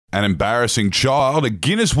An embarrassing child, a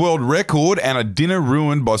Guinness World Record, and a dinner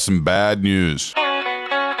ruined by some bad news.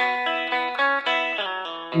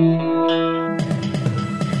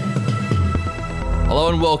 Hello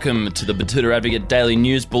and welcome to the Betoota Advocate Daily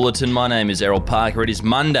News Bulletin. My name is Errol Parker. It is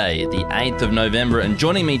Monday, the 8th of November, and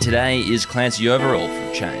joining me today is Clancy Overall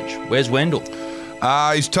from Change. Where's Wendell?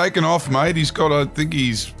 He's taken off, mate. I think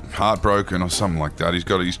he's heartbroken or something like that.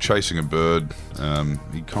 He's chasing a bird.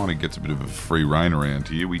 He kind of gets a bit of a free rein around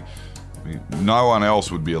here. No one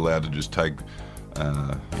else would be allowed to just take,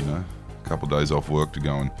 a couple of days off work to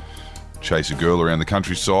go and chase a girl around the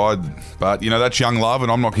countryside. But, that's young love,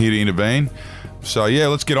 and I'm not here to intervene. So,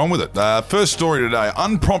 let's get on with it. First story today.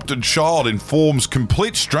 Unprompted child informs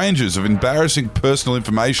complete strangers of embarrassing personal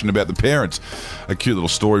information about the parents. A cute little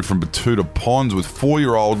story from Betoota Ponds with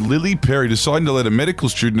 4-year-old Lily Perry deciding to let a medical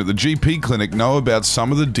student at the GP clinic know about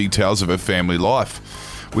some of the details of her family life.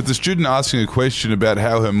 With the student asking a question about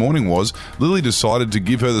how her morning was, Lily decided to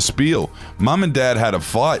give her the spiel. Mum and Dad had a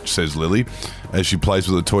fight, says Lily, as she plays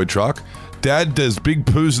with a toy truck. Dad does big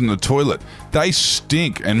poos in the toilet. They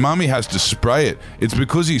stink and Mummy has to spray it. It's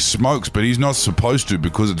because he smokes, but he's not supposed to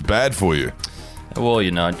because it's bad for you. Well,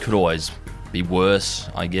 it could always be worse,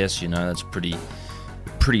 I guess. That's pretty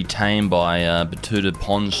tame by Betoota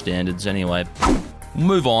Pond standards anyway. We'll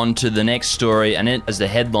move on to the next story, and it as the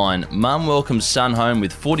headline, Mum welcomes son home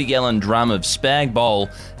with 40-gallon drum of spag bowl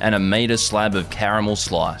and a metre slab of caramel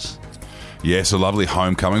slice. Yes, a lovely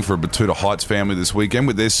homecoming for a Betoota Heights family this weekend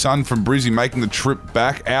with their son from Brizzy making the trip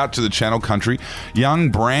back out to the Channel Country. Young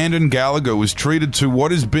Brandon Gallagher was treated to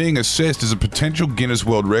what is being assessed as a potential Guinness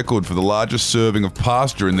World Record for the largest serving of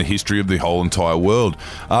pasta in the history of the whole entire world,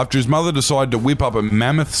 after his mother decided to whip up a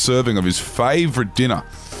mammoth serving of his favourite dinner.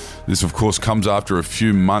 This, of course, comes after a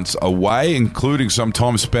few months away, including some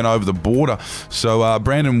time spent over the border. So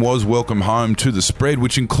Brandon was welcome home to the spread,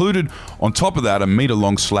 which included, on top of that, a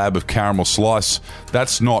metre-long slab of caramel slice.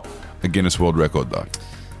 That's not a Guinness World Record, though.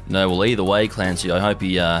 No, well, either way, Clancy, I hope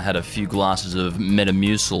he had a few glasses of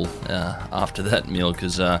Metamucil after that meal,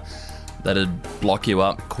 because that'd block you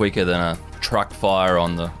up quicker than a truck fire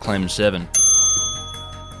on the Clem 7.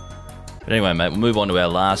 But anyway, mate, we'll move on to our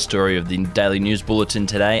last story of the Daily News Bulletin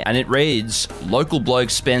today, and it reads, Local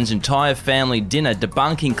bloke spends entire family dinner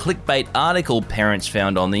debunking clickbait article parents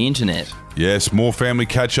found on the internet. Yes, more family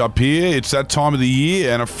catch up here. It's that time of the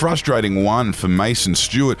year, and a frustrating one for Mason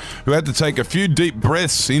Stewart, who had to take a few deep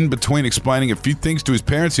breaths in between explaining a few things to his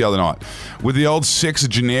parents the other night. With the old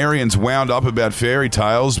sexagenarians wound up about fairy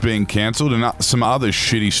tales being cancelled and some other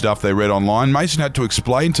shitty stuff they read online, Mason had to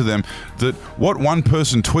explain to them that what one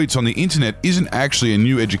person tweets on the internet isn't actually a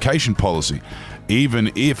new education policy,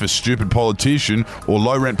 even if a stupid politician or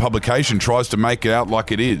low-rent publication tries to make it out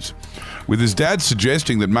like it is. With his dad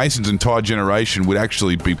suggesting that Mason's entire generation would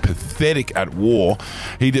actually be pathetic at war,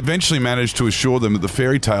 he'd eventually managed to assure them that the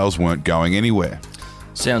fairy tales weren't going anywhere.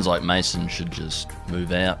 Sounds like Mason should just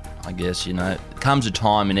move out, I guess, There comes a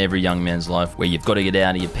time in every young man's life where you've got to get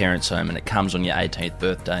out of your parents' home, and it comes on your 18th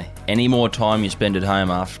birthday. Any more time you spend at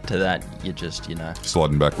home after that, you're just,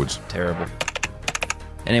 sliding backwards. Terrible.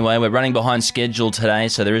 Anyway, we're running behind schedule today,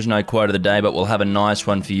 so there is no quote of the day, but we'll have a nice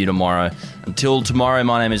one for you tomorrow. Until tomorrow,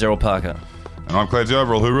 my name is Errol Parker. And I'm Clancy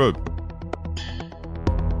Overall. Hooroo.